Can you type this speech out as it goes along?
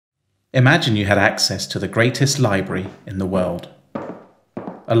Imagine you had access to the greatest library in the world.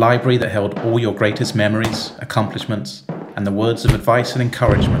 A library that held all your greatest memories, accomplishments, and the words of advice and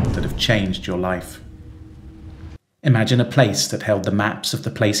encouragement that have changed your life. Imagine a place that held the maps of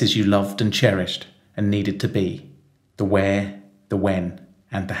the places you loved and cherished and needed to be, the where, the when,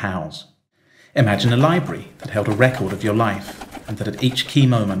 and the hows. Imagine a library that held a record of your life and that at each key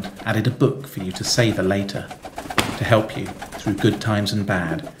moment added a book for you to savor later, to help you through good times and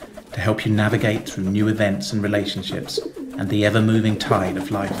bad, to help you navigate through new events and relationships and the ever-moving tide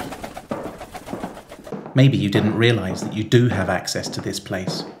of life. Maybe you didn't realize that you do have access to this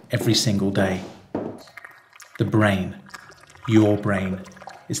place every single day. The brain, your brain,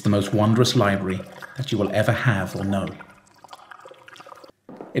 is the most wondrous library that you will ever have or know.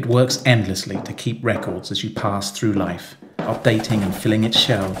 It works endlessly to keep records as you pass through life, updating and filling its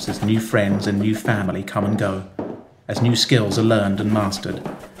shelves as new friends and new family come and go, as new skills are learned and mastered,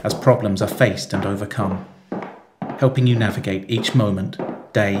 as problems are faced and overcome, helping you navigate each moment,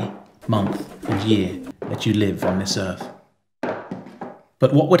 day, month, and year that you live on this earth.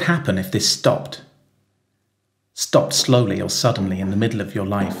 But what would happen if this stopped? Stopped slowly or suddenly in the middle of your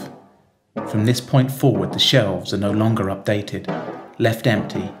life. From this point forward, the shelves are no longer updated, left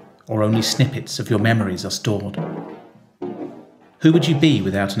empty, or only snippets of your memories are stored. Who would you be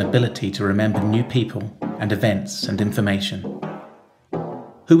without an ability to remember new people and events and information?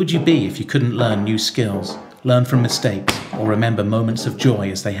 Who would you be if you couldn't learn new skills, learn from mistakes, or remember moments of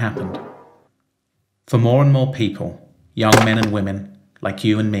joy as they happened? For more and more people, young men and women, like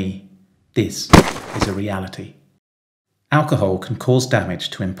you and me, this is a reality. Alcohol can cause damage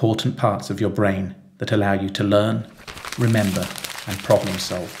to important parts of your brain that allow you to learn, remember, and problem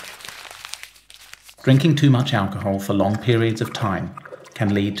solve. Drinking too much alcohol for long periods of time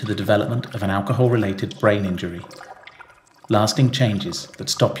can lead to the development of an alcohol-related brain injury, lasting changes that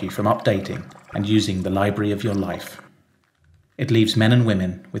stop you from updating and using the library of your life. It leaves men and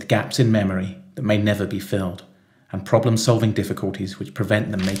women with gaps in memory that may never be filled, and problem-solving difficulties which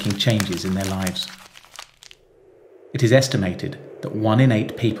prevent them making changes in their lives. It is estimated that 1 in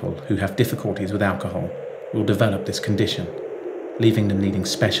 8 people who have difficulties with alcohol will develop this condition, leaving them needing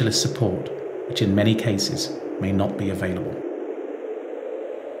specialist support, which in many cases may not be available.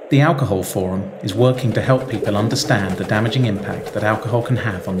 The Alcohol Forum is working to help people understand the damaging impact that alcohol can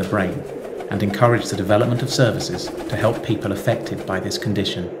have on the brain and encourage the development of services to help people affected by this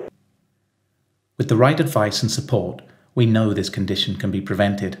condition. With the right advice and support, we know this condition can be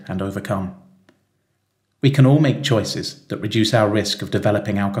prevented and overcome. We can all make choices that reduce our risk of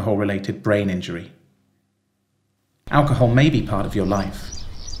developing alcohol-related brain injury. Alcohol may be part of your life,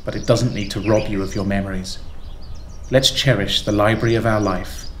 but it doesn't need to rob you of your memories. Let's cherish the library of our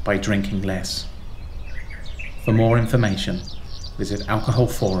life by drinking less. For more information, visit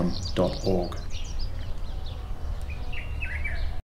alcoholforum.org.